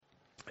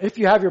If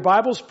you have your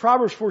Bibles,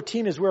 Proverbs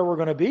 14 is where we're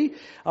going to be.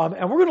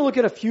 And we're going to look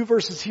at a few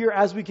verses here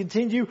as we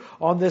continue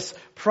on this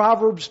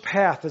Proverbs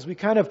path, as we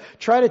kind of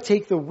try to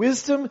take the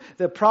wisdom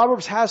that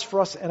Proverbs has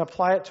for us and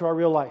apply it to our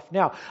real life.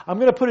 Now, I'm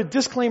going to put a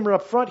disclaimer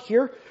up front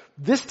here.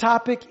 This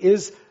topic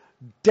is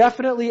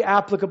definitely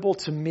applicable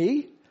to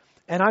me,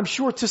 and I'm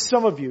sure to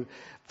some of you.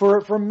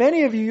 For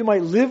many of you, you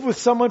might live with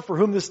someone for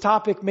whom this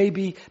topic may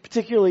be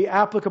particularly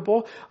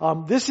applicable.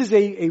 This is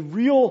a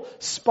real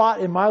spot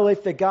in my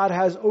life that God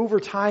has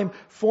over time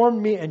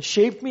formed me and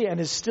shaped me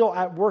and is still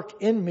at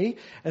work in me.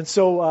 And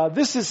so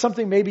this is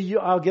something maybe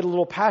I'll get a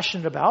little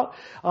passionate about.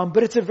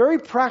 But it's a very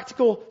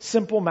practical,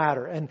 simple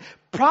matter. And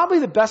probably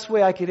the best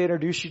way I could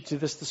introduce you to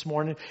this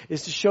morning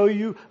is to show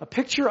you a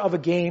picture of a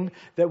game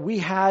that we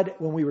had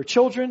when we were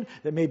children,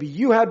 that maybe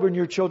you had when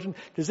you were children.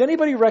 Does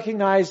anybody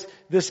recognize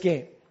this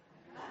game?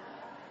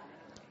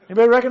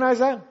 Anybody recognize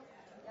that?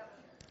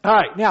 All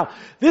right. Now,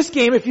 this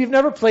game, if you've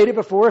never played it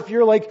before, if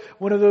you're like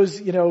one of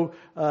those,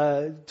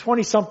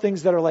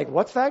 20-somethings that are like,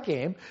 what's that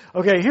game?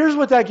 Okay, here's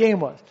what that game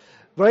was,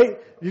 right?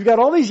 You've got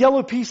all these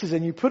yellow pieces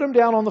and you put them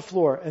down on the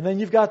floor. And then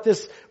you've got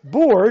this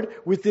board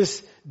with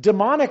this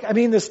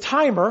this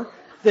timer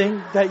thing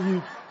that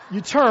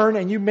you turn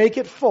and you make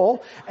it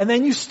full. And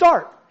then you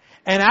start.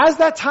 And as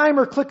that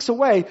timer clicks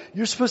away,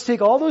 you're supposed to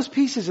take all those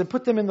pieces and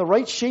put them in the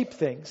right shape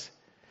things.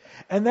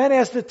 And then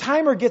as the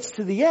timer gets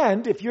to the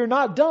end, if you're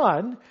not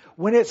done,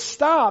 when it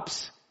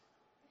stops,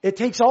 it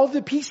takes all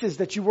the pieces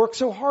that you worked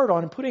so hard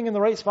on and putting in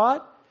the right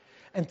spot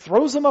and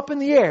throws them up in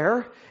the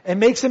air and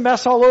makes a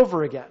mess all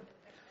over again.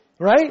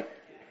 Right?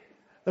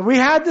 And we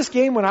had this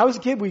game when I was a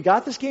kid. We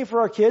got this game for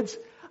our kids.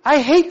 I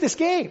hate this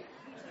game.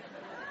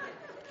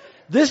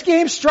 This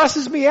game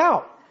stresses me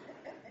out.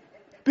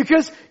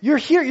 Because you're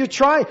here,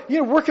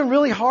 you're working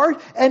really hard,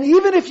 and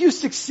even if you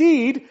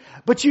succeed,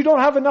 but you don't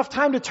have enough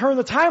time to turn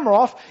the timer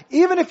off,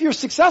 even if you're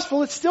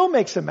successful, it still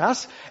makes a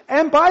mess.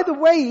 And by the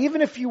way,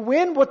 even if you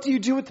win, what do you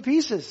do with the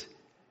pieces?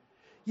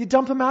 You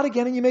dump them out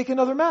again and you make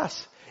another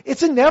mess.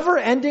 It's a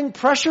never-ending,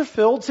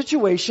 pressure-filled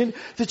situation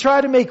to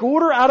try to make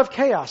order out of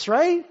chaos,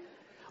 right?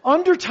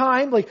 Under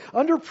time,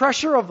 under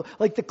pressure of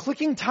the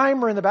clicking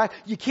timer in the back,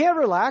 you can't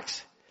relax.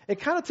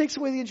 It kind of takes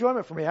away the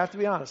enjoyment for me, I have to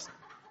be honest.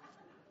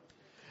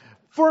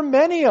 For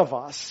many of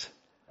us,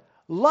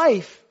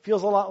 life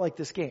feels a lot like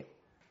this game.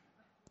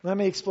 Let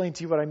me explain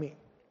to you what I mean.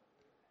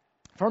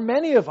 For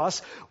many of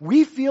us,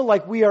 we feel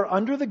like we are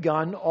under the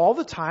gun all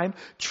the time,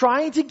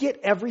 trying to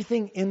get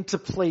everything into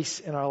place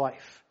in our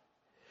life.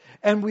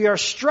 And we are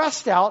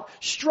stressed out,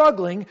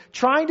 struggling,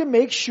 trying to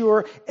make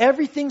sure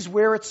everything's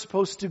where it's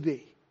supposed to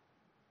be.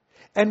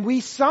 And we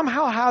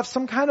somehow have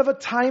some kind of a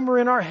timer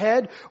in our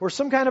head or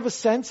some kind of a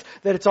sense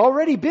that it's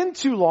already been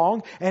too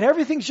long and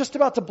everything's just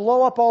about to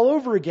blow up all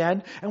over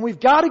again. And we've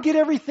got to get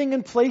everything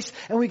in place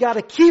and we got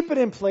to keep it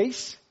in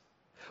place.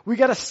 We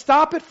got to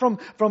stop it from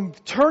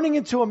turning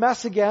into a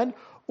mess again,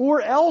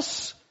 or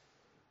else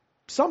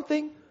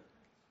something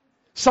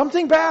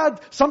bad,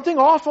 something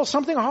awful,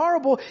 something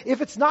horrible. If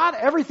it's not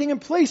everything in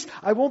place,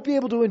 I won't be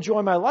able to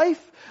enjoy my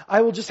life.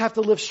 I will just have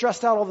to live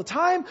stressed out all the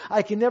time.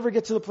 I can never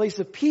get to the place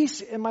of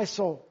peace in my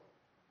soul.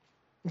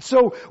 And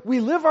so we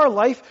live our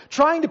life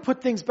trying to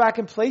put things back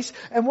in place.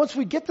 And once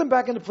we get them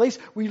back into place,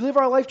 we live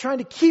our life trying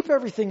to keep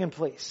everything in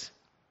place.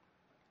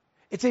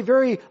 It's a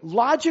very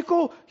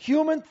logical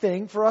human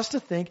thing for us to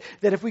think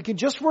that if we can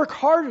just work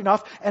hard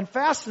enough and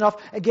fast enough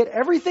and get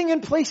everything in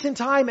place in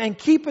time and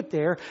keep it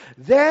there,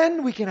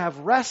 then we can have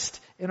rest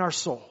in our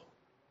soul.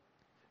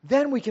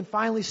 Then we can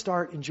finally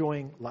start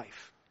enjoying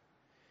life.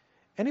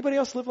 Anybody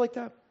else live like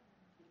that?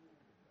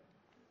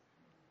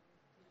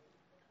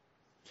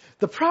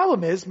 The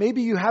problem is,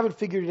 maybe you haven't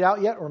figured it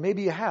out yet, or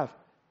maybe you have.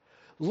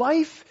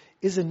 Life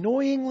is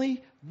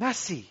annoyingly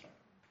messy.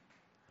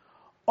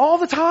 All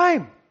the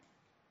time.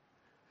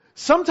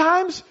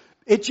 Sometimes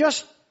it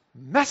just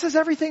messes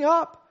everything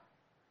up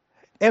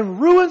and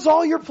ruins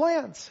all your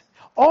plans.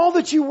 All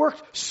that you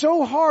worked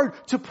so hard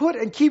to put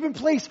and keep in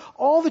place,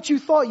 all that you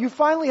thought you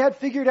finally had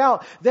figured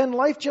out, then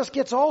life just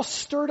gets all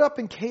stirred up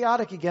and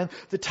chaotic again.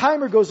 The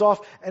timer goes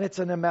off and it's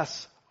in a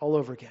mess all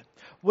over again.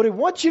 What I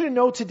want you to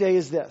know today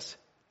is this.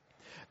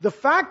 The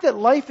fact that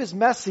life is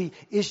messy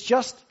is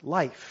just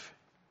life.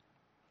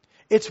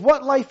 It's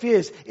what life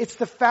is. It's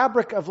the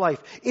fabric of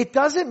life. It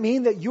doesn't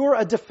mean that you're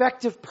a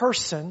defective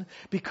person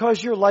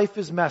because your life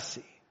is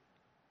messy.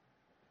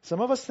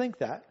 Some of us think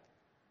that.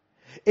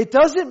 It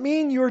doesn't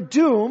mean you're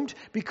doomed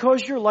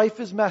because your life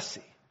is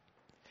messy.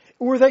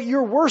 Or that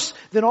you're worse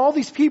than all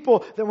these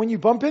people that when you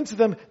bump into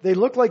them, they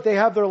look like they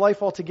have their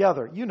life all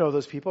together. You know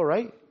those people,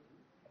 right?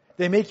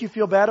 They make you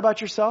feel bad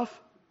about yourself,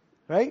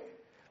 right?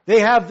 They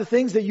have the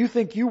things that you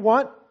think you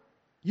want.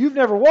 You've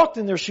never walked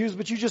in their shoes,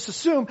 but you just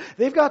assume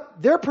they've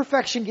got their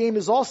perfection game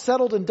is all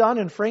settled and done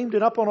and framed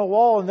and up on a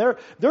wall and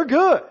they're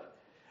good.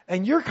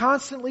 And you're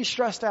constantly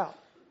stressed out.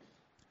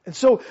 And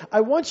so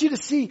I want you to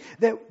see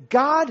that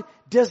God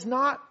does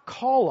not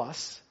call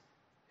us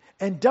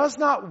and does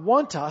not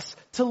want us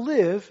to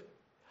live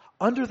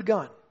under the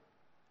gun.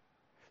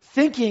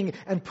 thinking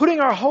and putting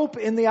our hope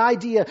in the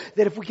idea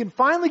that if we can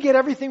finally get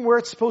everything where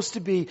it's supposed to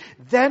be,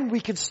 then we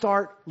can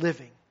start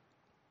living.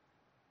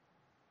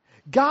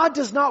 God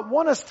does not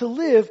want us to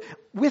live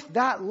with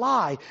that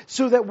lie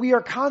so that we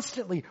are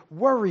constantly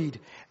worried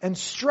and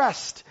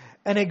stressed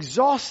and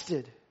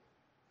exhausted,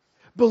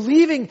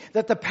 believing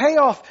that the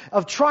payoff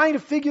of trying to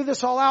figure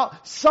this all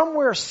out,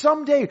 somewhere,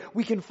 someday,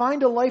 we can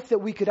find a life that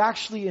we could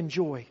actually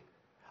enjoy.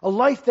 A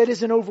life that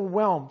isn't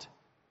overwhelmed.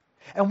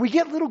 And we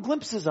get little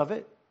glimpses of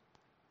it.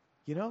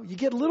 You know, you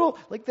get little,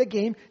 like that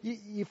game,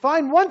 you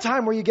find one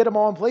time where you get them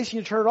all in place and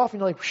you turn it off and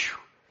you're like, whew,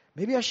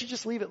 maybe I should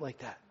just leave it like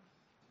that.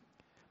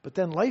 But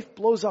then life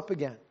blows up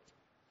again.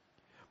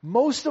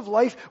 Most of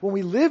life, when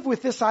we live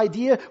with this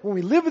idea, when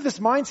we live with this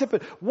mindset,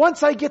 but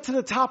once I get to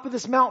the top of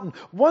this mountain,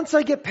 once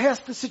I get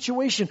past the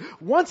situation,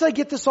 once I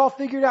get this all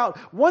figured out,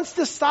 once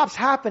this stops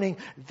happening,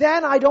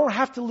 then I don't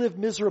have to live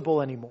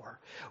miserable anymore.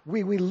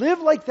 We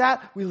live like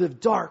that. We live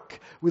dark.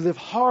 We live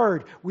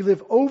hard. We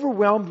live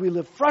overwhelmed. We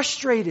live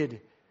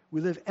frustrated.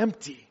 We live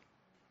empty.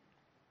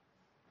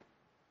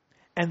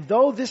 And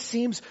though this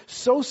seems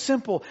so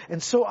simple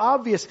and so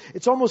obvious,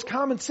 it's almost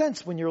common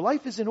sense. When your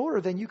life is in order,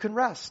 then you can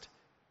rest.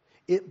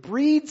 It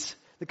breeds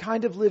the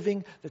kind of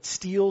living that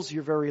steals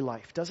your very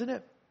life, doesn't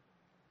it?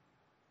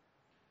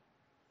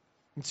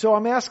 And so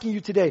I'm asking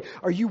you today,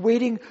 are you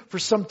waiting for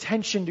some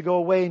tension to go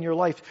away in your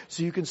life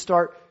so you can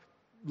start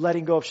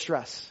letting go of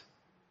stress?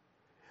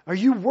 Are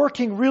you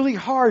working really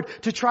hard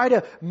to try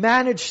to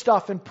manage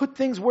stuff and put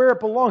things where it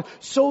belongs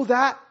so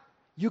that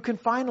you can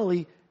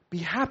finally be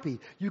happy?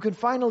 You can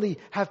finally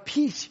have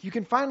peace. You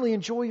can finally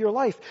enjoy your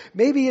life.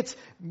 Maybe it's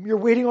you're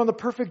waiting on the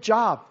perfect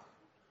job.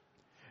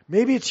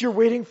 Maybe it's you're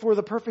waiting for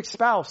the perfect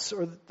spouse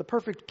or the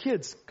perfect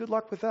kids. Good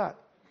luck with that.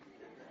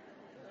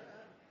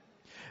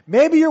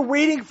 Maybe you're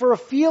waiting for a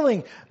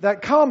feeling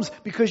that comes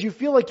because you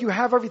feel like you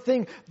have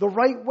everything the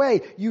right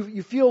way.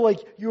 You feel like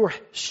you're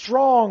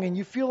strong and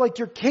you feel like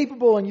you're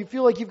capable and you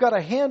feel like you've got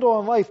a handle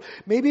on life.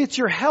 Maybe it's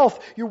your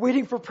health. You're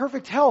waiting for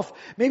perfect health.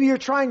 Maybe you're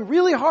trying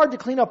really hard to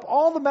clean up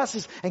all the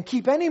messes and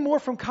keep any more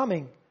from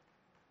coming.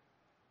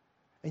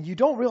 And you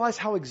don't realize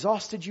how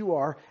exhausted you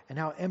are and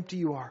how empty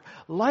you are.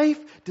 Life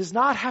does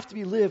not have to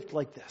be lived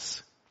like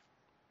this.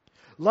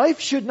 Life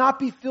should not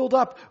be filled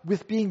up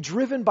with being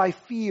driven by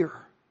fear.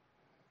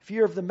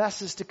 Fear of the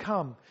messes to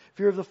come.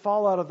 Fear of the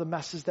fallout of the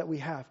messes that we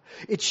have.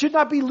 It should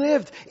not be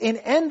lived in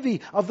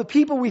envy of the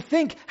people we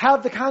think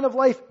have the kind of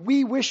life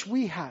we wish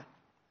we had.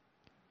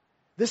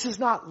 This is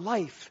not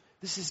life.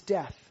 This is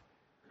death.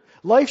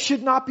 Life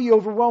should not be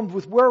overwhelmed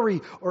with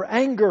worry or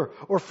anger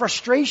or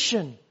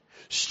frustration,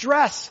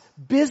 stress,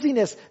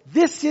 busyness.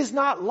 This is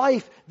not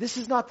life. This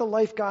is not the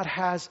life God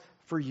has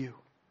for you.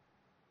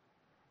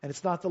 And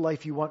it's not the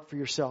life you want for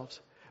yourselves.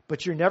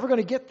 But you're never going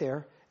to get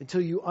there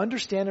until you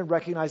understand and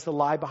recognize the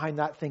lie behind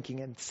that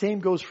thinking. And the same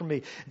goes for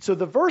me. And so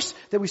the verse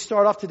that we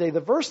start off today, the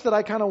verse that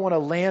I kind of want to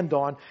land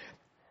on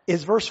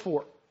is verse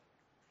 4.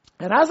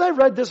 And as I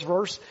read this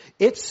verse,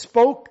 it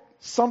spoke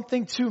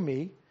something to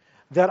me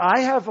that I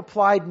have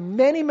applied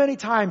many, many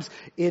times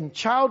in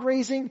child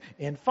raising,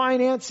 in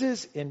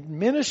finances, in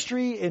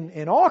ministry,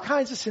 in all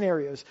kinds of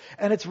scenarios.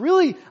 And it's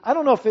really, I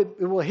don't know if it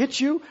will hit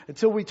you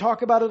until we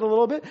talk about it a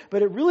little bit,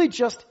 but it really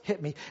just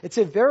hit me. It's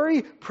a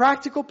very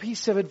practical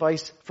piece of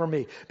advice for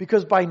me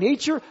because by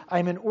nature,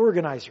 I'm an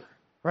organizer.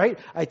 Right?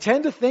 I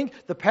tend to think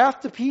the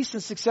path to peace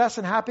and success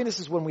and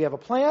happiness is when we have a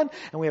plan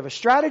and we have a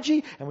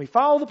strategy and we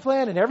follow the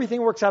plan and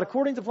everything works out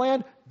according to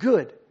plan.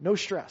 Good. No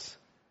stress.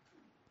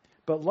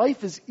 But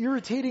life is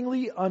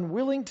irritatingly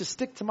unwilling to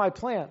stick to my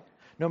plan,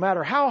 no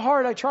matter how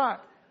hard I try.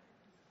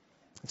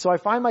 And so I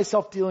find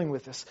myself dealing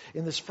with this,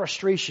 in this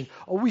frustration,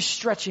 always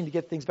stretching to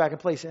get things back in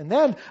place. And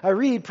then I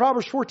read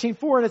Proverbs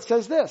 14:4, and it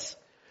says this,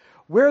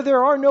 where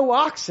there are no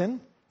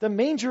oxen, the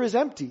manger is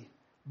empty,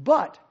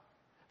 but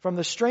from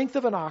the strength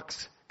of an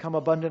ox come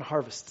abundant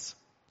harvests.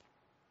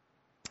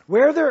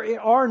 Where there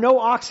are no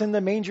oxen,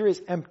 the manger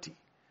is empty.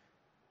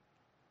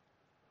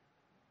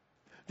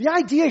 The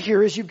idea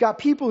here is you've got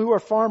people who are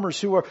farmers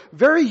who are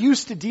very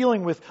used to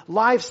dealing with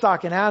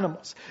livestock and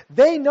animals.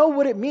 They know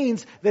what it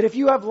means that if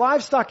you have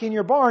livestock in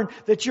your barn,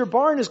 that your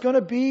barn is going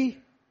to be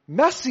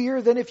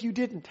messier than if you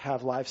didn't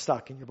have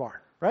livestock in your barn,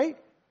 right?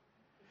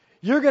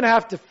 You're going to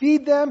have to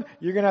feed them.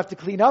 You're going to have to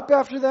clean up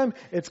after them.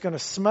 It's going to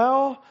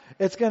smell.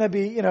 It's going to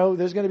be,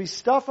 there's going to be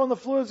stuff on the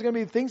floor. There's going to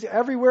be things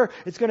everywhere.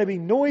 It's going to be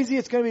noisy.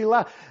 It's going to be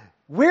loud.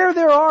 Where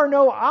there are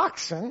no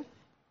oxen,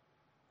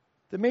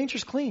 the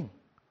manger's clean.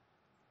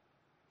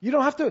 You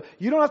don't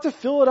have to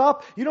fill it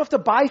up. You don't have to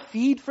buy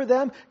feed for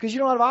them because you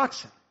don't have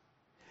oxen.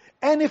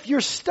 And if you're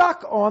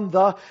stuck on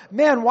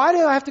why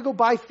do I have to go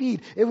buy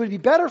feed? It would be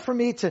better for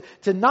me to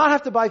not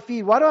have to buy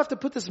feed. Why do I have to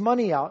put this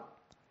money out?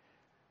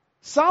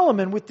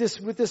 Solomon, with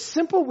this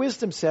simple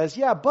wisdom says,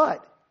 yeah,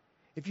 but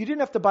if you didn't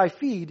have to buy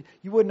feed,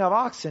 you wouldn't have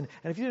oxen.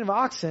 And if you didn't have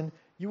oxen,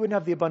 you wouldn't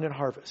have the abundant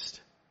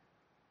harvest.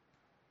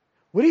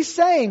 What he's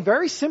saying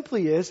very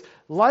simply is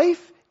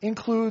life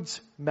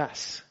includes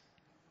mess.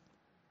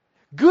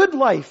 Good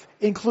life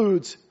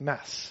includes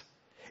mess.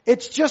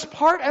 It's just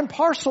part and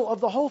parcel of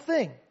the whole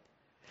thing.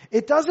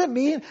 It doesn't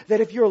mean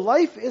that if your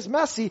life is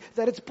messy,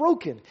 that it's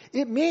broken.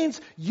 It means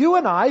you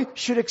and I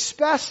should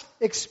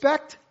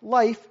expect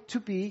life to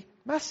be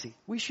messy.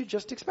 We should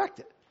just expect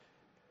it.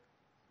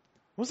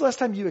 When was the last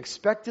time you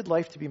expected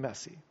life to be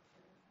messy?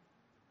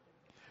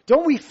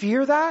 Don't we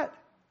fear that?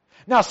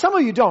 Now, some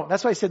of you don't.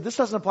 That's why I said this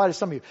doesn't apply to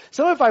some of you.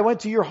 If I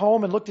went to your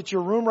home and looked at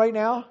your room right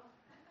now,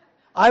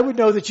 I would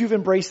know that you've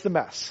embraced the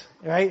mess,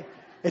 right?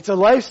 It's a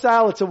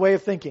lifestyle, it's a way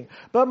of thinking.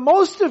 But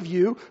most of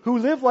you who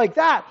live like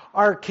that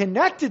are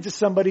connected to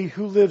somebody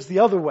who lives the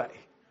other way,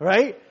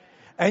 right?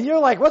 And you're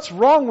like, what's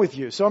wrong with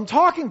you? So I'm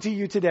talking to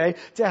you today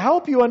to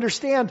help you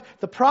understand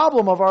the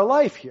problem of our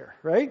life here,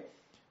 right?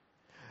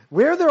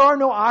 Where there are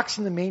no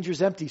oxen, the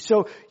manger's empty.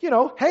 So,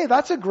 hey,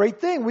 that's a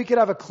great thing. We could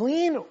have a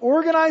clean,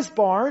 organized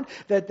barn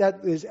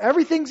that is,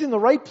 everything's in the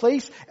right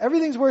place.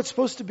 Everything's where it's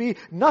supposed to be.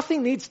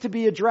 Nothing needs to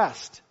be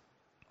addressed.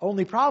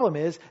 Only problem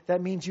is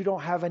that means you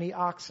don't have any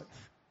oxen.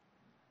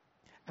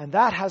 And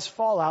that has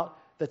fallout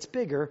that's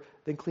bigger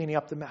than cleaning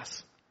up the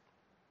mess.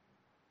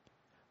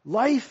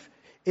 Life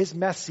is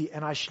messy,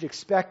 and I should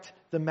expect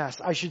the mess.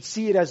 I should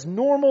see it as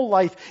normal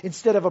life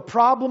instead of a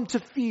problem to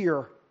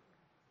fear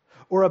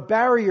or a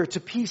barrier to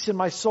peace in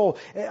my soul.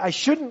 I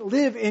shouldn't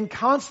live in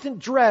constant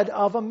dread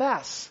of a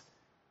mess.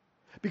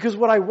 Because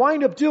what I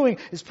wind up doing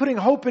is putting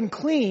hope in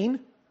clean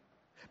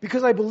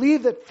because I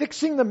believe that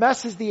fixing the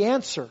mess is the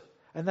answer.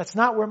 And that's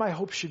not where my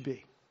hope should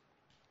be.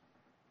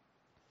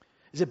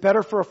 Is it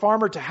better for a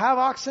farmer to have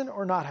oxen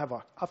or not have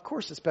oxen? Of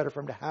course it's better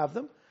for him to have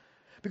them.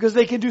 Because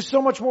they can do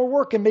so much more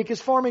work and make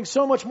his farming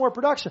so much more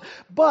production.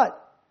 But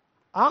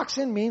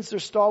oxen means their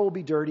stall will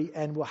be dirty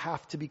and will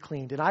have to be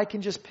cleaned. And I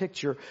can just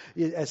picture,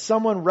 as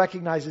someone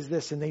recognizes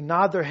this and they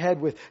nod their head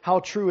with how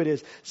true it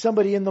is,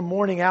 somebody in the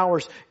morning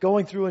hours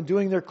going through and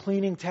doing their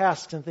cleaning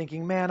tasks and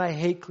thinking, man, I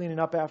hate cleaning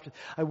up after.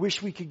 I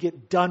wish we could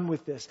get done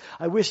with this.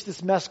 I wish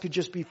this mess could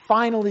just be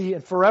finally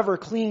and forever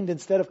cleaned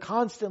instead of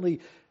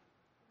constantly.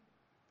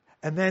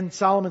 And then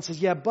Solomon says,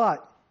 yeah,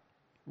 but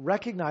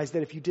recognize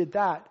that if you did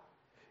that,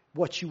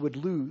 what you would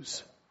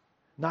lose,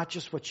 not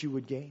just what you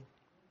would gain.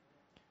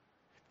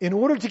 In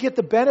order to get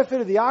the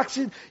benefit of the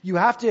oxen, you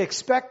have to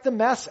expect the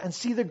mess and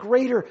see the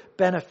greater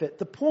benefit.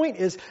 The point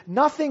is,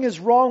 nothing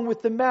is wrong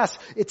with the mess.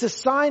 It's a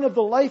sign of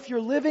the life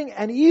you're living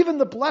and even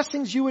the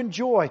blessings you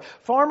enjoy.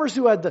 Farmers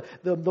who had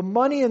the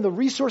money and the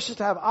resources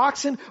to have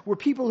oxen were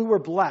people who were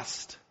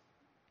blessed,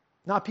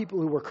 not people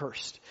who were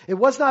cursed. It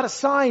was not a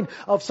sign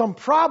of some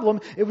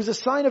problem. It was a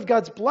sign of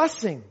God's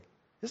blessing.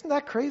 Isn't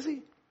that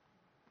crazy?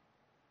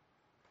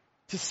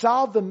 To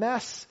solve the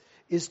mess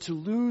is to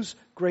lose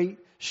great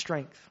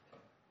strength.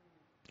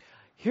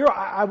 Here,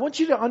 I want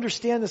you to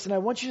understand this and I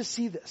want you to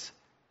see this.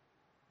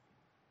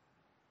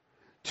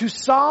 To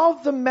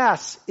solve the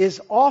mess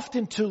is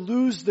often to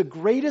lose the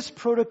greatest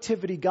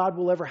productivity God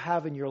will ever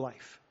have in your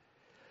life.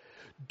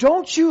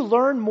 Don't you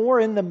learn more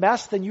in the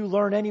mess than you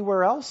learn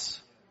anywhere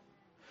else?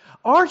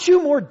 Aren't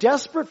you more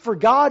desperate for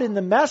God in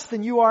the mess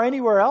than you are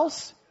anywhere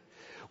else?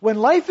 When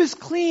life is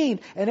clean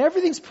and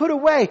everything's put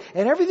away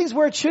and everything's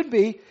where it should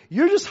be,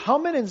 you're just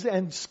humming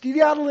and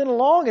skedaddling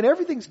along and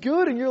everything's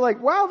good and you're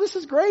like, wow, this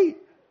is great.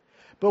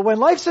 But when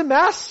life's a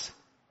mess,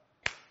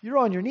 you're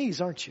on your knees,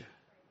 aren't you?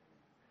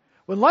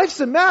 When life's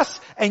a mess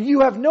and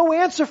you have no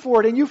answer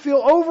for it and you feel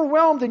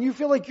overwhelmed and you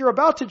feel like you're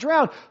about to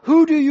drown,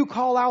 who do you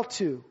call out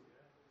to?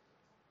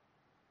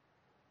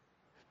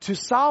 To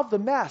solve the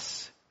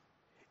mess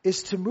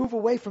is to move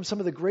away from some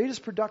of the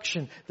greatest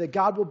production that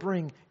God will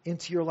bring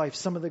into your life,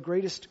 some of the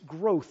greatest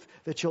growth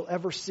that you'll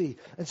ever see.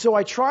 And so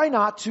I try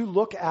not to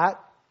look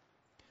at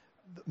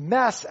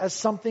mess as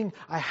something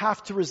I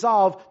have to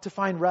resolve to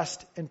find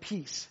rest and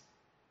peace.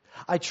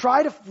 I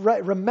try to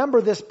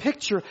remember this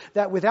picture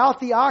that without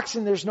the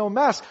oxen there's no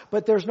mess,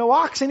 but there's no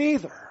oxen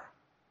either.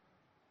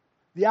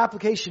 The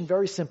application,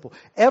 very simple.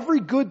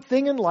 Every good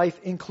thing in life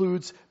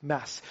includes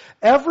mess.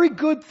 Every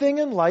good thing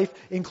in life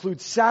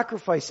includes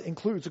sacrifice,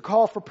 includes a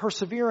call for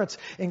perseverance,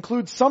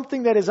 includes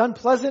something that is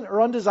unpleasant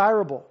or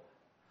undesirable.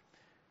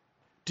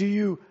 Do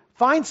you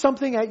find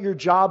something at your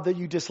job that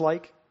you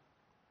dislike?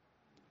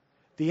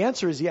 The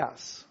answer is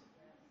yes.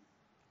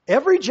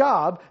 Every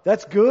job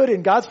that's good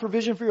and God's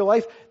provision for your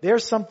life,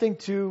 there's something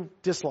to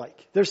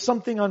dislike. There's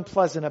something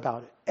unpleasant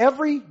about it.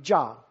 Every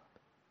job.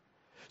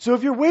 So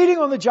if you're waiting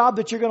on the job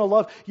that you're going to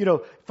love,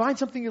 find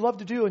something you love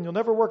to do and you'll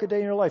never work a day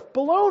in your life.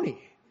 Baloney.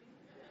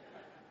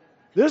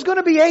 There's going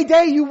to be a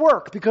day you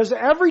work because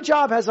every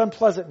job has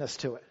unpleasantness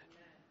to it.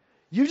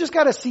 You just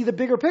got to see the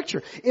bigger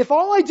picture. If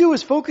all I do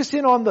is focus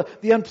in on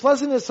the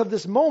unpleasantness of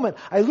this moment,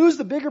 I lose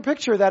the bigger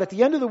picture that at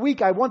the end of the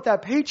week I want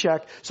that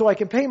paycheck so I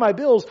can pay my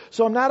bills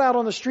so I'm not out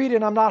on the street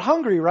and I'm not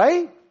hungry,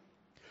 right?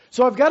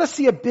 So I've got to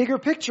see a bigger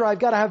picture. I've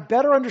got to have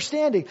better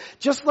understanding.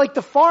 Just like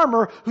the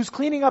farmer who's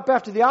cleaning up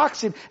after the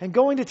oxen and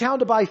going to town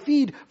to buy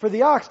feed for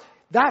the ox.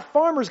 That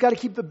farmer's got to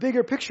keep the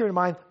bigger picture in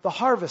mind, the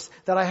harvest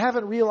that I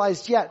haven't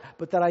realized yet,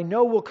 but that I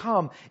know will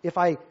come if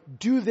I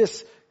do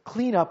this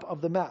cleanup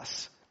of the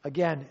mess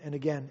again and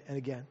again and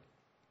again.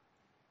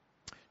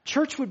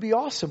 Church would be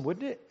awesome,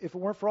 wouldn't it, if it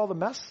weren't for all the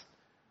mess?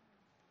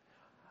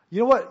 You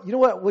know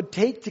what it would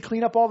take to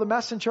clean up all the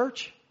mess in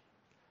church?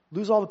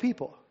 Lose all the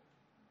people.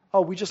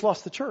 Oh, we just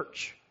lost the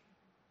church.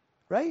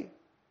 Right?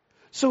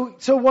 So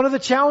one of the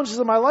challenges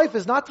of my life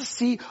is not to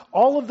see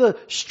all of the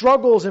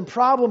struggles and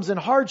problems and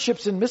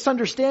hardships and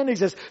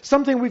misunderstandings as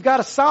something we've got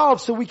to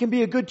solve so we can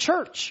be a good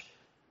church.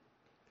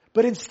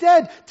 But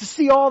instead, to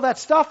see all that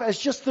stuff as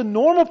just the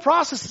normal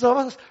processes of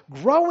us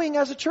growing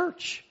as a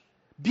church.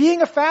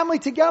 Being a family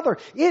together.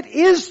 It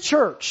is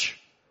church.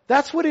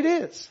 That's what it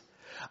is.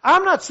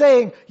 I'm not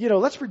saying,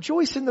 let's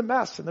rejoice in the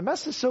mess. And the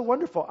mess is so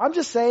wonderful. I'm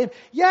just saying,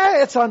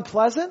 yeah, it's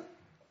unpleasant.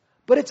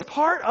 But it's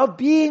part of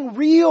being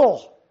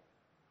real.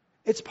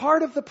 It's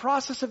part of the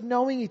process of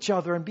knowing each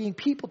other and being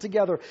people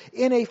together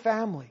in a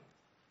family.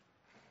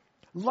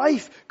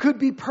 Life could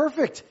be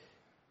perfect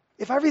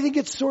if everything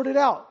gets sorted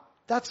out.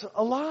 That's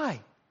a lie.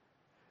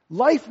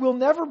 Life will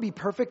never be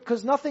perfect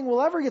because nothing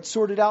will ever get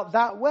sorted out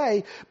that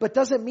way, but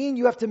doesn't mean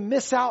you have to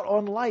miss out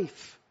on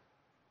life.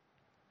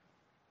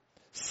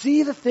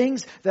 See the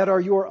things that are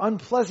your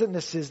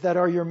unpleasantnesses, that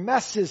are your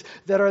messes,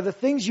 that are the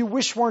things you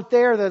wish weren't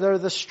there, that are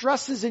the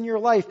stresses in your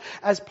life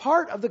as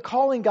part of the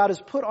calling God has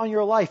put on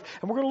your life.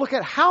 And we're going to look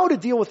at how to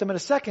deal with them in a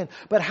second,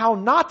 but how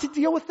not to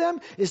deal with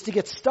them is to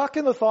get stuck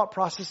in the thought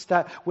process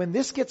that when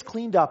this gets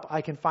cleaned up,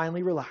 I can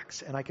finally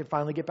relax and I can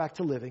finally get back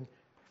to living.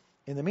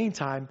 In the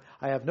meantime,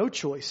 I have no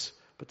choice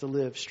but to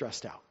live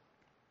stressed out.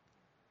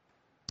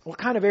 What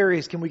kind of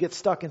areas can we get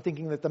stuck in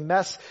thinking that the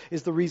mess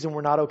is the reason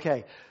we're not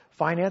okay?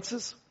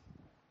 Finances?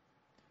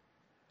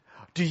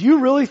 Do you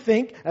really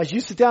think, as you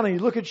sit down and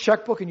you look at your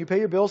checkbook and you pay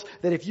your bills,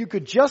 that if you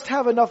could just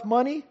have enough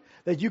money,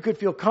 that you could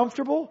feel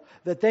comfortable,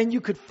 that then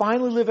you could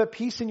finally live at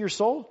peace in your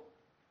soul?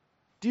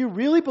 Do you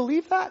really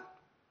believe that?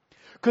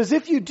 Because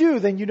if you do,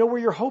 then you know where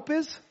your hope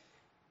is?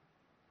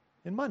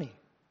 In money.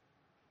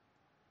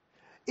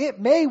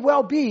 It may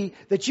well be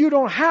that you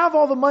don't have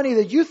all the money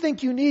that you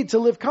think you need to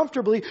live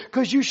comfortably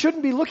because you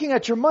shouldn't be looking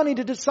at your money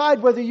to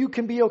decide whether you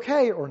can be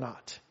okay or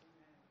not.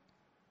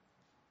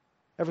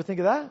 Ever think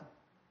of that?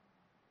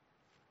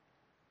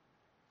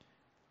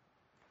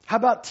 How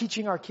about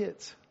teaching our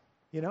kids?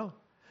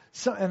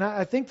 And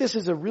I think this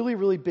is a really,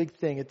 really big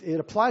thing. It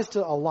applies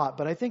to a lot,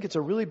 but I think it's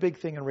a really big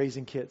thing in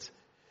raising kids,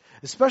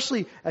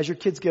 especially as your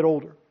kids get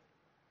older.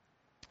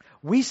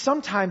 We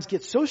sometimes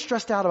get so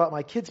stressed out about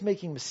my kids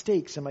making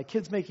mistakes and my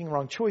kids making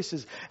wrong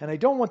choices, and I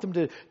don't want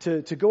them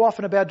to go off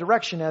in a bad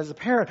direction. As a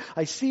parent,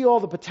 I see all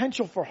the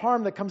potential for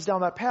harm that comes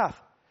down that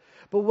path.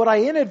 But what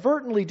I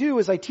inadvertently do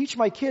is I teach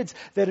my kids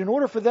that in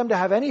order for them to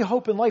have any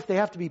hope in life, they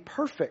have to be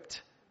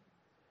perfect.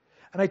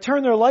 And I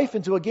turn their life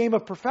into a game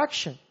of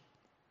perfection.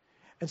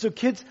 And so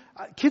kids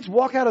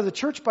walk out of the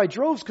church by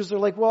droves because they're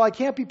like, well, I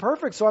can't be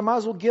perfect, so I might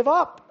as well give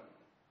up.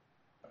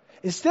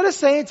 Instead of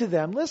saying to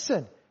them,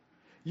 listen,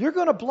 you're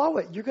going to blow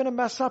it. You're going to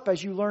mess up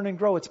as you learn and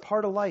grow. It's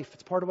part of life.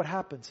 It's part of what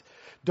happens.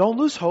 Don't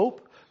lose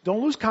hope.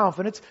 Don't lose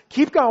confidence.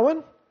 Keep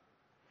going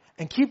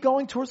and keep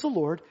going towards the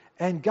Lord,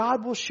 and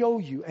God will show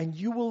you and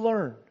you will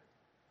learn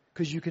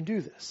because you can do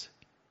this.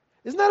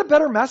 Isn't that a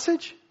better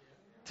message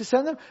to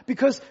send them?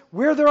 Because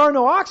where there are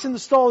no oxen, the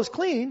stall is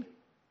clean.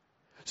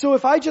 So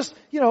if I just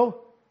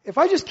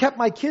kept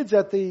my kids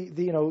at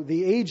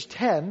the age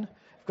 10,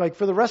 like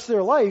for the rest of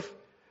their life,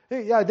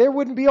 there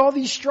wouldn't be all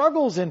these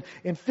struggles in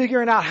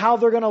figuring out how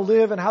they're going to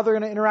live and how they're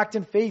going to interact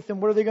in faith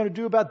and what are they going to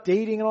do about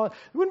dating and all. There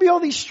wouldn't be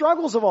all these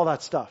struggles of all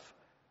that stuff.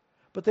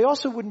 But they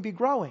also wouldn't be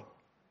growing.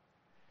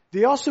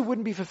 They also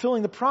wouldn't be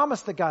fulfilling the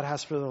promise that God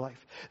has for their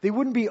life. They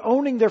wouldn't be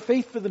owning their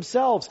faith for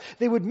themselves.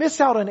 They would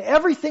miss out on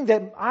everything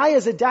that I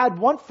as a dad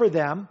want for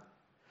them.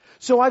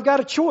 So I've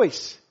got a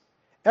choice.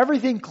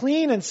 Everything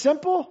clean and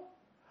simple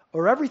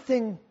or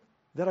everything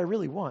that I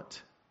really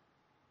want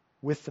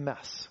with the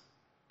mess.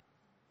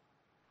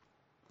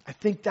 I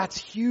think that's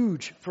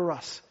huge for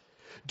us.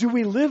 Do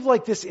we live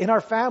like this in our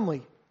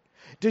family?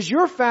 Does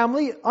your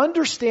family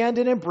understand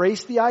and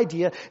embrace the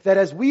idea that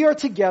as we are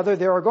together,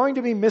 there are going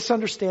to be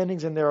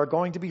misunderstandings and there are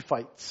going to be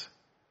fights?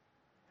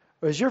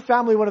 Or is your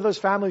family one of those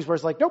families where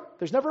it's like, nope,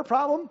 there's never a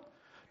problem.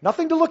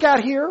 Nothing to look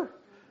at here.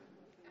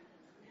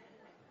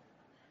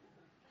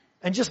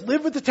 And just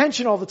live with the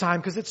tension all the time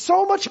because it's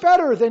so much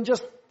better than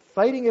just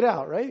fighting it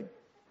out, right?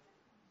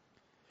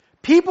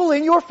 People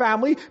in your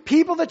family,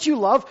 people that you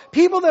love,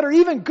 people that are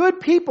even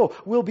good people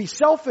will be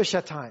selfish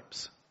at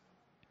times.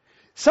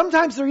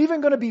 Sometimes they're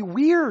even going to be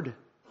weird.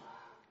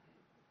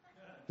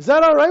 Is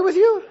that all right with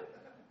you?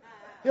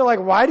 You're like,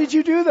 why did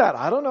you do that?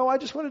 I don't know. I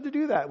just wanted to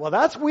do that. Well,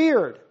 that's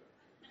weird.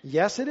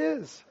 Yes, it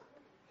is.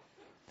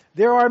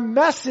 There are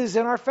messes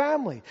in our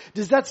family.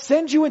 Does that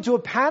send you into a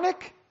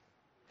panic?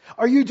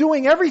 Are you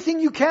doing everything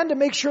you can to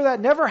make sure that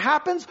never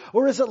happens?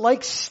 Or is it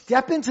like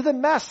step into the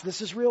mess?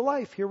 This is real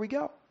life. Here we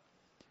go.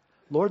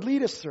 Lord,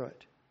 lead us through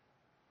it.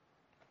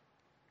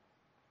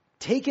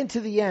 Taken to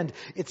the end,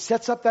 it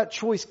sets up that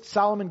choice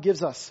Solomon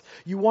gives us.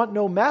 You want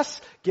no mess?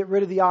 Get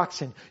rid of the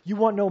oxen. You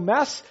want no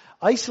mess?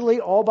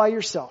 Isolate all by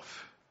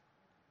yourself.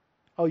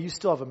 Oh, you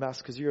still have a mess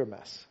because you're a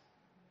mess.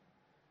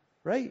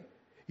 Right?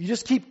 You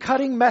just keep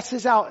cutting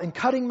messes out and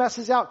cutting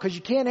messes out because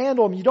you can't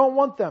handle them. You don't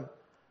want them.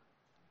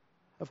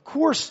 Of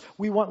course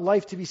we want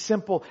life to be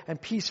simple and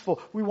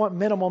peaceful. We want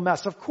minimal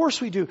mess. Of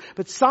course we do.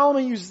 But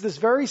Solomon uses this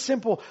very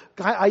simple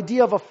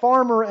idea of a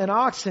farmer and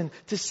oxen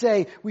to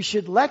say we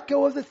should let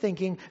go of the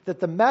thinking that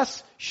the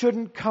mess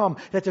shouldn't come,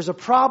 that there's a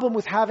problem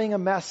with having a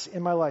mess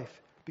in my life.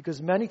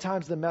 Because many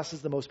times the mess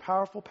is the most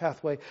powerful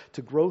pathway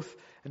to growth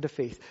and to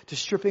faith, to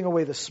stripping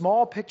away the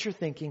small picture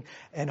thinking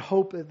and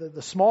hope,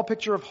 the small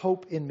picture of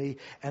hope in me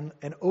and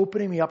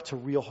opening me up to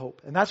real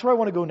hope. And that's where I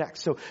want to go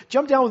next. So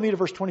jump down with me to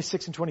verse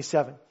 26 and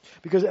 27.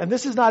 And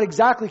this is not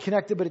exactly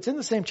connected, but it's in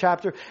the same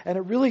chapter and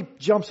it really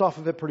jumps off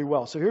of it pretty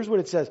well. So here's what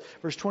it says,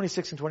 verse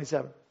 26 and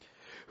 27.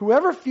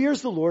 Whoever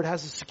fears the Lord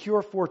has a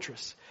secure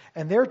fortress,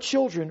 and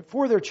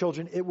for their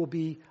children, it will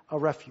be a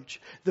refuge.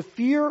 The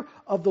fear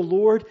of the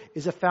Lord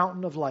is a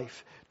fountain of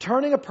life,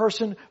 turning a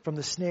person from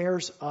the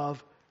snares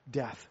of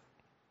death.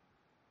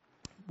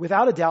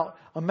 Without a doubt,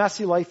 a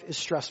messy life is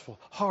stressful,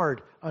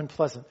 hard,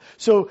 unpleasant.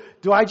 So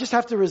do I just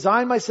have to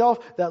resign myself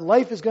that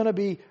life is going to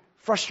be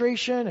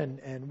frustration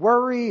and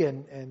worry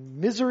and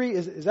misery?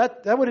 Is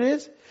that what it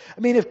is? I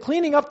mean, if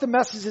cleaning up the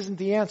messes isn't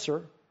the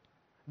answer,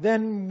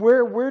 then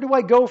where do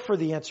I go for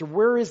the answer?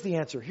 Where is the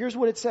answer? Here's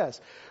what it says.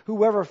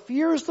 Whoever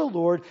fears the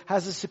Lord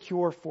has a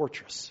secure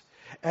fortress,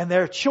 and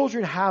their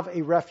children have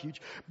a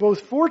refuge.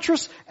 Both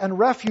fortress and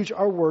refuge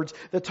are words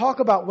that talk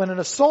about when an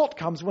assault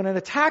comes, when an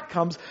attack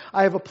comes,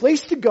 I have a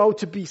place to go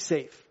to be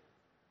safe.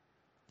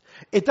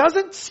 It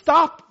doesn't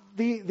stop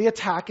the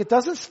attack. It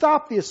doesn't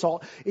stop the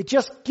assault. It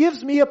just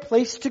gives me a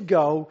place to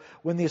go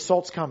when the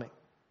assault's coming.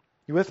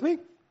 You with me?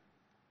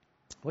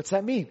 What's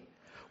that mean?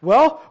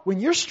 Well,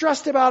 when you're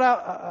stressed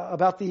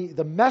about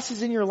the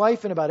messes in your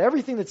life and about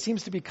everything that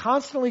seems to be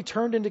constantly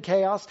turned into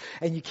chaos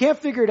and you can't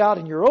figure it out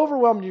and you're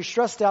overwhelmed and you're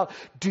stressed out,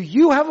 do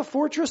you have a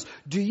fortress?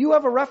 Do you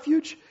have a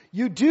refuge?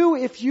 You do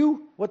if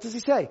you, what does he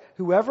say?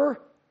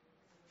 Whoever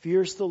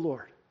fears the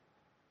Lord.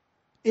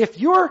 If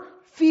your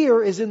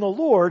fear is in the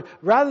Lord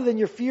rather than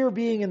your fear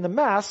being in the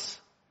mess,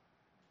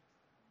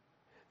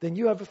 then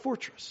you have a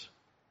fortress.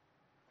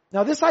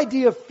 Now, this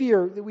idea of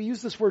fear, we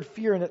use this word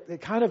fear, and it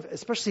kind of,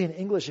 especially in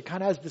English, it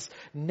kind of has this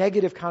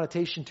negative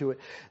connotation to it.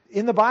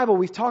 In the Bible,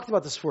 we've talked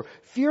about this before.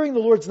 Fearing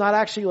the Lord's not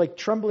actually like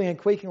trembling and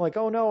quaking like,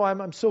 oh no,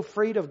 I'm so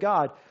afraid of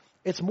God.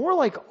 It's more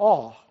like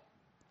awe.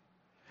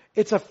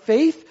 It's a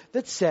faith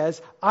that says,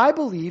 I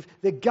believe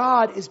that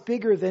God is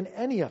bigger than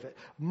any of it.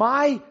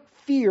 My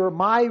fear,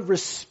 my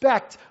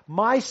respect,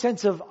 my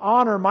sense of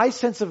honor, my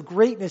sense of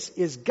greatness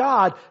is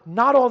God,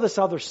 not all this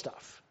other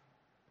stuff.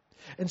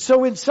 And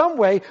so in some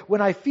way,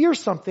 when I fear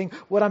something,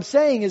 what I'm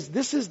saying is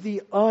this is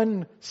the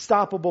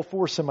unstoppable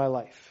force in my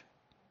life.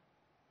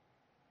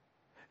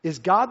 Is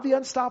God the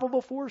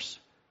unstoppable force?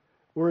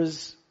 Or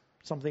is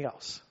something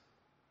else?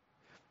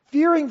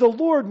 Fearing the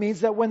Lord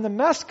means that when the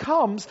mess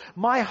comes,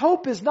 my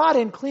hope is not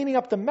in cleaning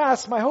up the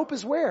mess. My hope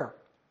is where?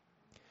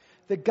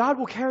 That God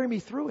will carry me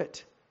through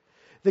it.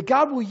 That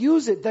God will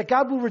use it, that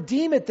God will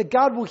redeem it, that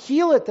God will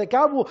heal it, that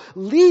God will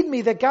lead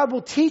me, that God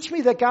will teach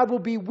me, that God will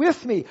be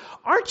with me.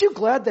 Aren't you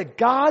glad that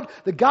God,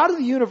 the God of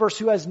the universe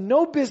who has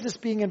no business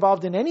being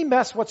involved in any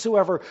mess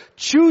whatsoever,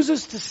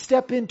 chooses to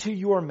step into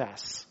your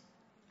mess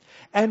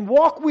and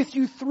walk with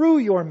you through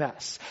your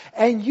mess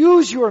and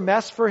use your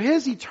mess for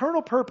His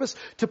eternal purpose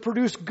to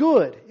produce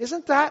good?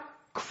 Isn't that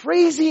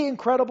crazy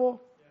incredible?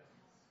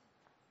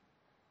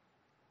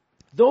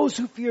 Those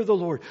who fear the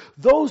Lord,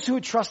 those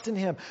who trust in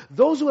Him,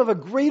 those who have a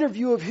greater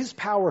view of His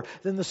power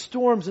than the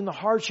storms and the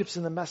hardships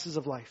and the messes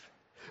of life.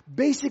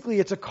 Basically,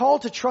 it's a call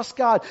to trust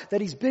God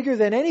that He's bigger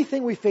than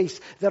anything we face,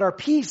 that our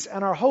peace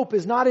and our hope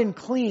is not in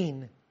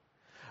clean,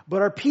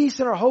 but our peace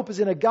and our hope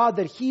is in a God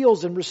that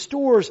heals and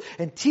restores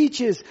and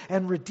teaches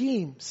and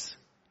redeems.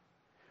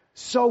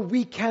 So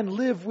we can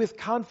live with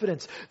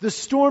confidence. The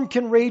storm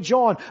can rage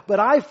on, but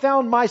I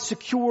found my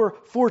secure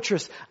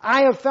fortress.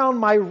 I have found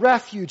my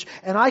refuge,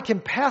 and I can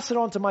pass it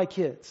on to my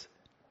kids.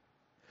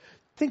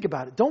 Think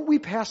about it. Don't we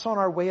pass on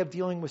our way of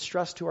dealing with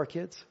stress to our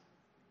kids?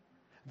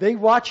 They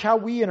watch how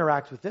we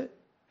interact with it,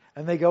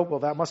 and they go, well,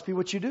 that must be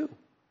what you do.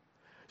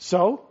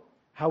 So,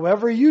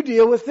 however you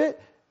deal with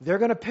it, they're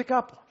going to pick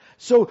up.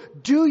 So,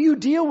 do you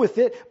deal with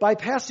it by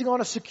passing on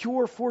a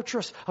secure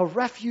fortress, a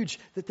refuge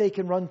that they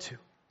can run to?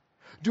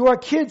 Do our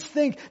kids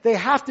think they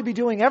have to be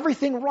doing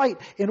everything right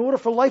in order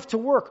for life to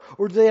work?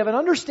 Or do they have an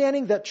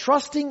understanding that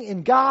trusting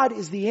in God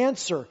is the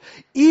answer,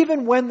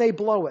 even when they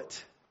blow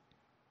it?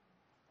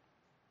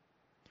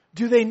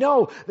 Do they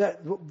know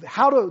that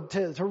how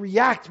to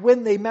react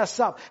when they mess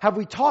up? Have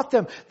we taught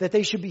them that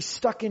they should be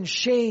stuck in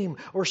shame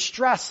or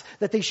stress,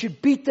 that they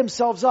should beat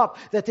themselves up,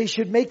 that they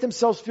should make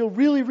themselves feel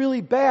really,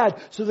 really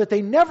bad so that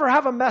they never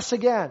have a mess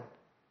again?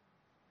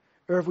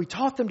 Or have we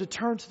taught them to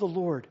turn to the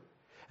Lord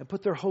and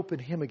put their hope in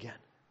Him again?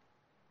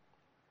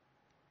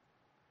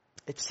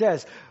 It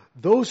says,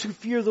 those who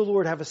fear the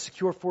Lord have a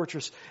secure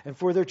fortress, and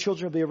for their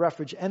children will be a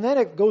refuge. And then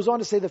it goes on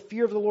to say the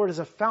fear of the Lord is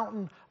a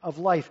fountain of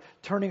life,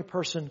 turning a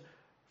person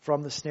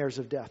from the snares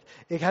of death.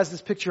 It has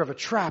this picture of a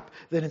trap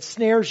that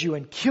ensnares you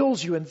and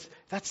kills you. And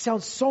that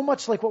sounds so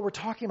much like what we're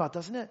talking about,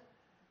 doesn't it?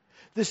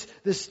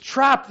 This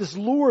trap, this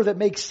lure that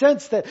makes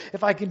sense that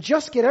if I can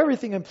just get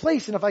everything in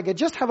place and if I could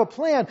just have a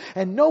plan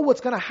and know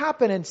what's going to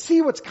happen and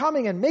see what's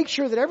coming and make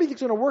sure that everything's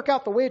going to work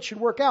out the way it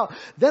should work out,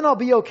 then I'll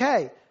be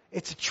okay.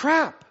 It's a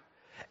trap.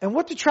 And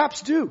what do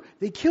traps do?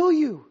 They kill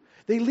you.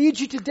 They lead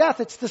you to death.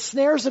 It's the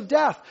snares of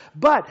death.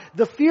 But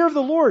the fear of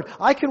the Lord,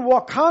 I can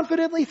walk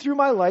confidently through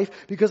my life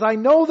because I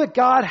know that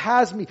God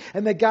has me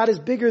and that God is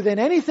bigger than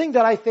anything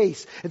that I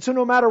face. And so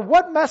no matter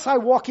what mess I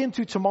walk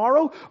into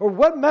tomorrow or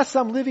what mess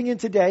I'm living in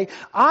today,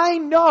 I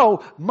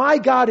know my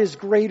God is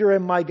greater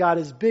and my God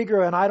is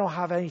bigger and I don't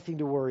have anything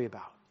to worry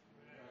about.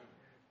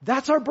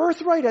 That's our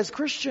birthright as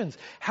Christians.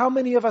 How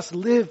many of us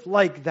live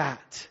like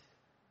that?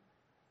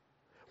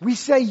 We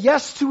say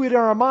yes to it in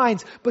our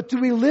minds, but do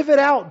we live it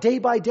out day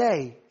by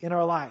day in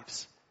our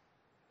lives?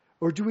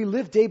 Or do we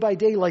live day by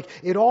day like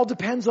it all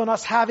depends on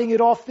us having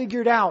it all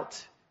figured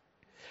out?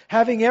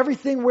 Having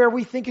everything where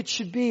we think it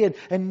should be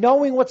and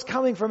knowing what's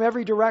coming from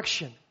every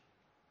direction.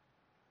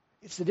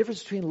 It's the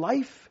difference between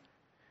life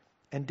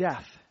and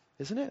death,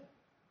 isn't it?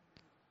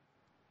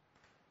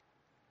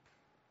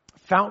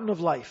 Fountain of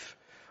life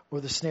or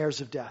the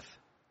snares of death.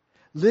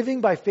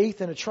 Living by faith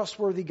in a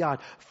trustworthy God,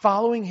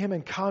 following Him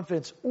in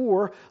confidence,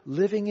 or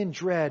living in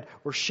dread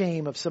or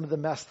shame of some of the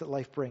mess that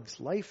life brings.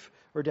 Life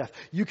or death.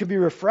 You can be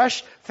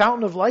refreshed,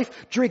 fountain of life,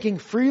 drinking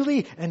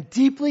freely and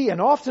deeply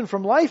and often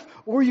from life,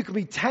 or you can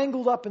be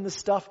tangled up in the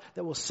stuff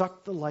that will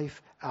suck the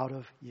life out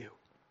of you.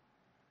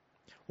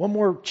 One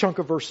more chunk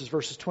of verses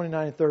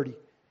 29 and 30. And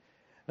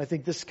I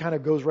think this kind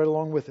of goes right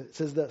along with it. It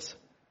says this.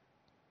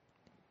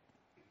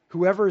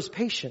 Whoever is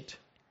patient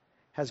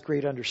has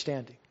great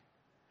understanding.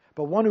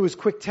 But one who is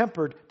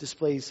quick-tempered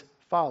displays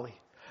folly.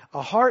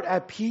 A heart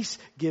at peace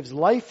gives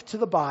life to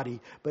the body,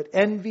 but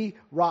envy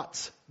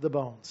rots the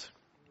bones.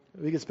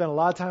 We could spend a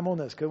lot of time on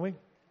this, couldn't we?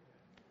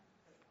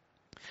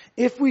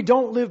 If we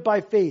don't live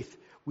by faith,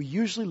 we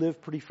usually live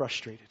pretty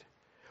frustrated.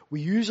 We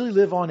usually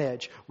live on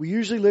edge. We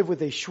usually live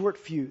with a short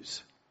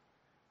fuse.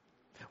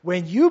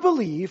 When you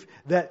believe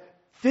that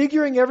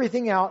figuring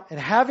everything out and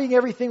having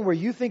everything where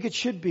you think it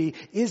should be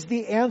is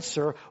the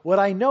answer, what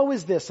I know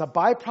is this, a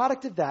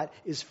byproduct of that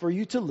is for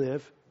you to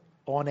live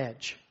on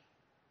edge.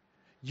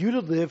 You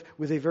to live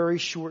with a very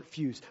short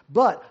fuse.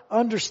 But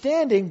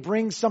understanding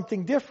brings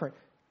something different.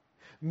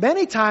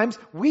 Many times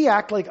we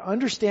act like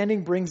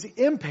understanding brings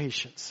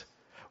impatience.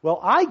 Well,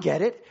 I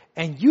get it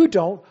and you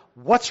don't.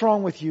 What's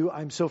wrong with you?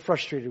 I'm so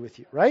frustrated with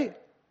you, right?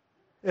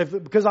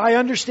 Because I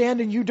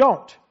understand and you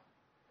don't.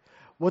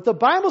 What the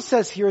Bible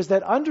says here is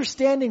that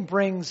understanding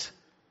brings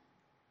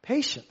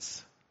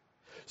patience.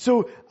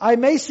 So I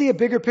may see a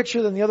bigger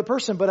picture than the other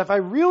person, but if I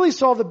really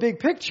saw the big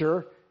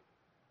picture,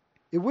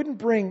 it wouldn't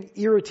bring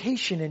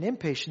irritation and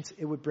impatience,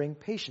 it would bring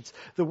patience.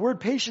 The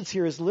word patience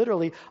here is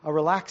literally a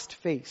relaxed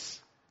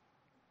face.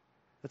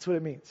 That's what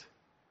it means.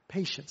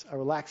 Patience, a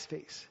relaxed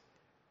face.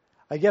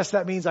 I guess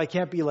that means I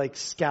can't be like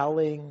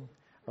scowling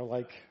or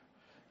like,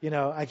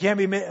 I can't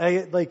be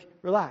like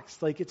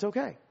relaxed. Like it's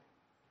okay.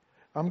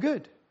 I'm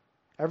good.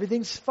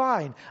 Everything's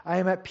fine. I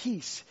am at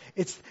peace.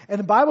 And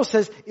the Bible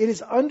says it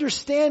is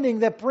understanding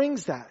that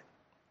brings that.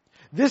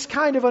 This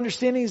kind of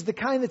understanding is the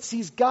kind that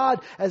sees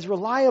God as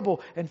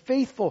reliable and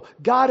faithful.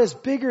 God is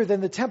bigger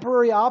than the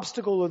temporary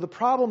obstacle or the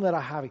problem that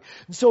I'm having.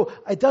 And so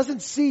it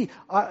doesn't see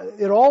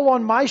it all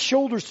on my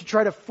shoulders to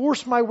try to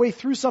force my way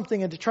through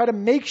something and to try to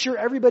make sure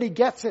everybody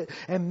gets it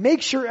and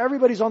make sure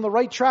everybody's on the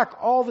right track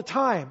all the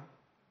time.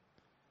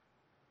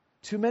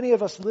 Too many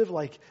of us live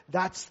like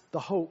that's the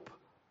hope.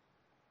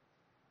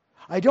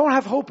 I don't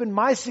have hope in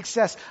my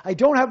success. I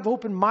don't have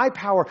hope in my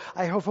power.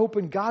 I have hope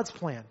in God's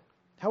plan,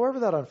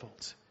 however that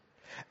unfolds.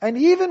 And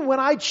even when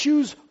I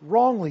choose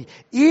wrongly,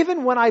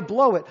 even when I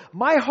blow it,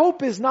 my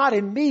hope is not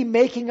in me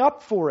making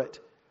up for it.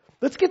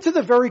 Let's get to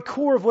the very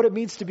core of what it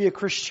means to be a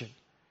Christian.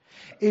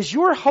 Is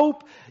your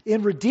hope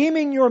in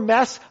redeeming your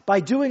mess by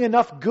doing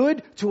enough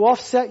good to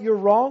offset your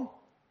wrong?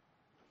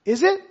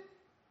 Is it?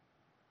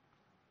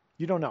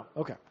 You don't know.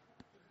 Okay.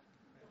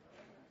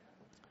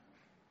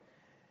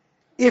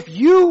 If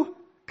you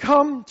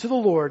come to the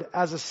Lord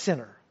as a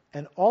sinner,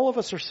 and all of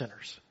us are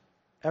sinners,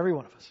 every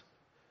one of us,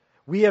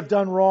 we have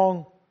done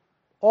wrong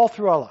all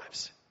through our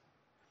lives.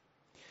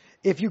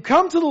 If you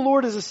come to the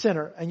Lord as a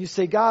sinner and you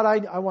say, God,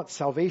 I want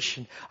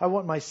salvation. I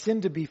want my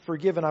sin to be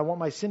forgiven. I want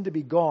my sin to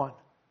be gone.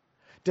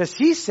 Does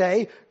He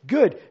say,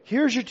 good,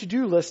 here's your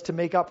to-do list to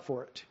make up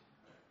for it?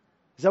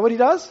 Is that what He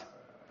does?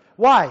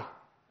 Why?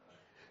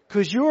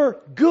 Because your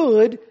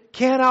good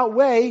can't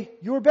outweigh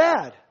your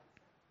bad.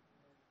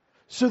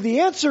 So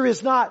the answer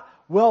is not,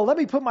 well, let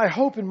me put my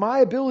hope in my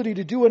ability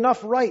to do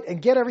enough right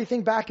and get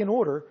everything back in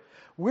order.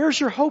 Where's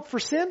your hope for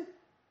sin?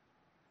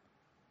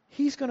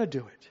 He's going to do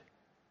it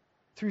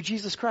through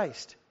Jesus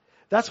Christ.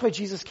 That's why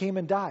Jesus came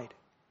and died.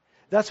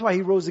 That's why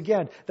He rose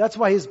again. That's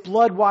why His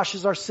blood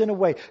washes our sin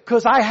away.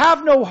 Because I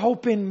have no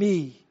hope in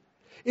me.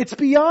 It's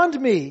beyond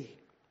me.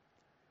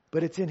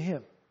 But it's in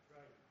Him.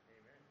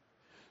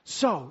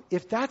 So,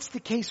 if that's the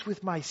case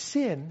with my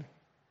sin,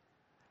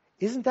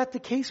 isn't that the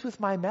case with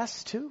my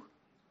mess too?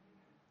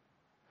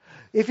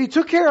 If He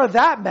took care of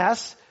that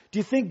mess, Do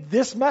you think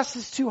this mess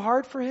is too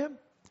hard for him?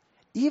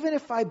 Even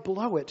if I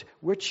blow it,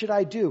 what should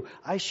I do?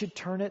 I should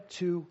turn it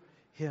to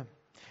him.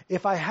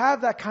 If I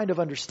have that kind of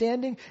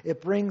understanding,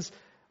 it brings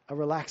a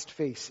relaxed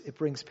face. It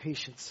brings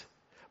patience.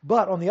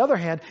 But on the other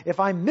hand, if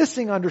I'm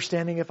missing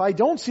understanding, if I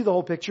don't see the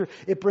whole picture,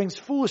 it brings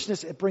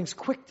foolishness. It brings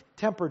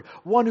quick-tempered.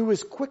 One who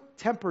is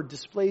quick-tempered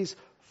displays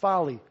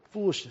folly,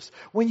 foolishness.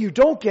 When you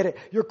don't get it,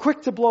 you're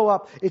quick to blow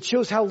up. It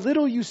shows how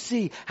little you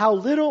see, how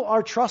little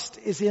our trust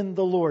is in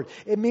the Lord.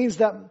 It means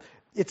that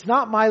it's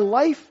not my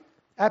life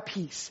at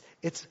peace.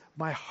 It's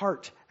my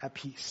heart at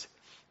peace.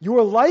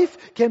 Your life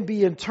can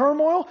be in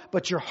turmoil,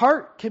 but your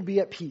heart can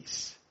be at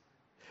peace.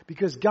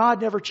 Because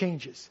God never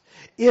changes.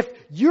 If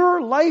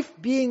your life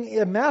being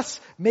a mess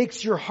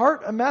makes your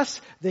heart a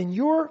mess, then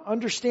your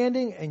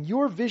understanding and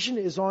your vision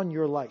is on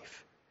your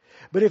life.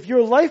 But if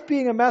your life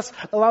being a mess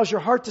allows your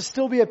heart to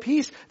still be at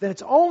peace, then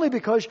it's only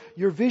because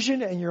your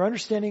vision and your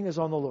understanding is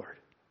on the Lord.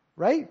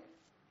 Right?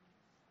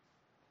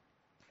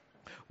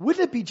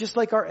 Wouldn't it be just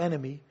like our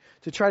enemy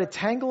to try to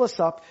tangle us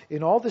up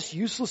in all this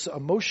useless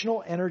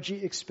emotional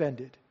energy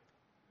expended?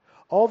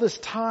 All this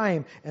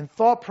time and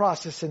thought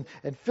process and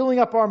filling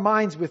up our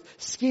minds with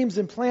schemes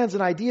and plans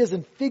and ideas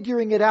and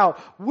figuring it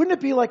out. Wouldn't it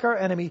be like our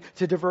enemy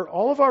to divert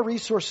all of our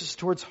resources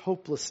towards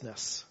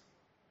hopelessness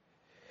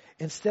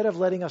instead of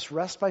letting us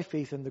rest by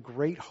faith in the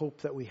great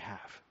hope that we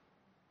have?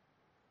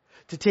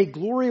 To take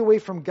glory away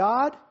from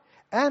God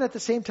and at the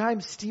same time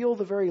steal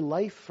the very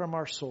life from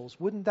our souls.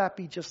 Wouldn't that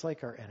be just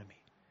like our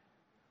enemy?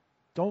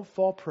 Don't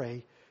fall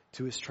prey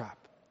to his trap.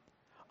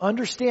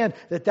 Understand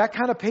that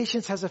kind of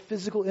patience has a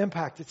physical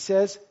impact. It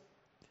says,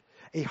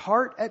 a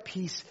heart at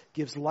peace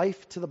gives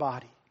life to the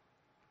body.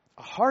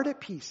 A heart at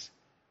peace.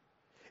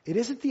 It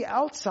isn't the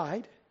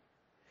outside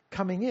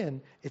coming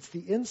in, it's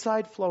the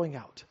inside flowing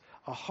out.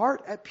 A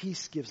heart at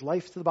peace gives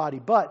life to the body.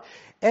 But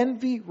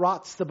envy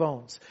rots the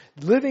bones.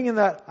 Living in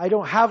that, I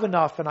don't have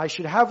enough and I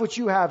should have what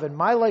you have and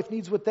my life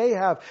needs what they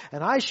have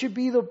and I should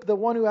be the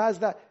one who has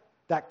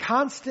that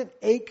constant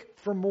ache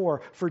for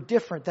more, for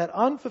different, that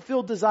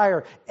unfulfilled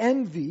desire,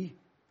 envy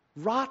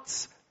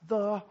rots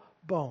the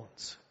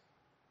bones.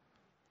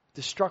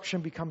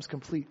 Destruction becomes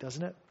complete,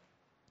 doesn't it?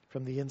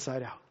 From the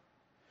inside out.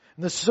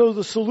 And so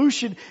the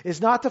solution is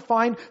not to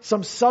find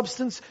some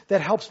substance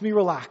that helps me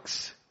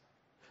relax.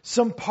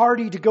 Some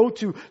party to go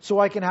to so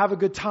I can have a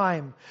good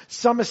time.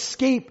 Some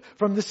escape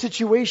from the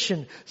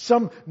situation.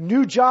 Some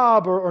new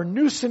job or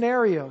new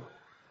scenario.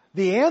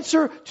 The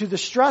answer to the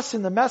stress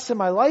and the mess in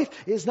my life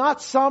is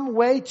not some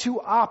way to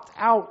opt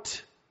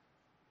out.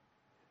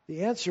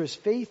 The answer is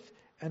faith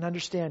and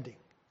understanding,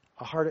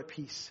 a heart at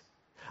peace.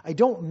 I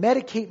don't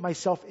medicate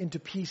myself into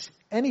peace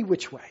any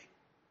which way.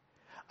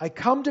 I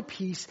come to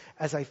peace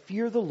as I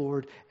fear the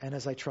Lord and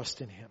as I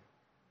trust in Him.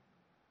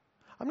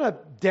 I'm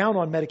not down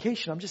on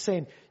medication. I'm just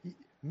saying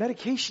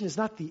medication is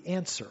not the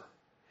answer.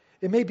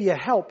 It may be a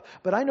help,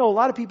 but I know a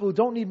lot of people who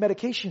don't need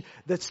medication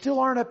that still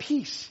aren't at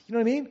peace. You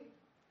know what I mean?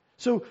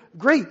 So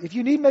great, if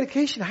you need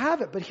medication,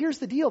 have it. But here's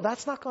the deal.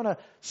 That's not going to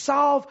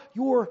solve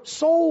your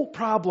soul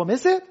problem,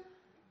 is it?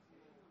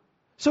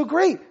 So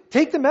great,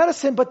 take the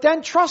medicine, but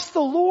then trust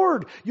the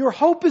Lord. Your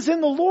hope is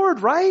in the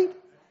Lord, right?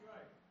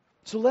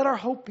 So let our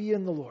hope be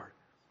in the Lord.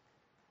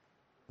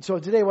 So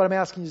today what I'm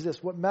asking you is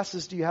this. What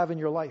messes do you have in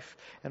your life?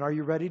 And are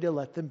you ready to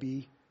let them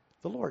be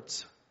the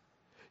Lord's?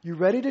 You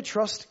ready to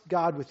trust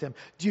God with them?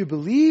 Do you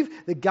believe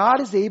that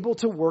God is able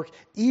to work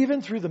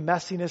even through the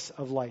messiness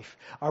of life?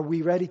 Are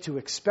we ready to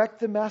expect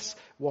the mess,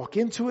 walk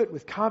into it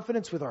with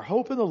confidence, with our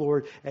hope in the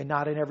Lord, and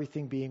not in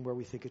everything being where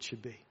we think it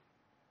should be?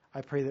 I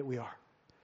pray that we are.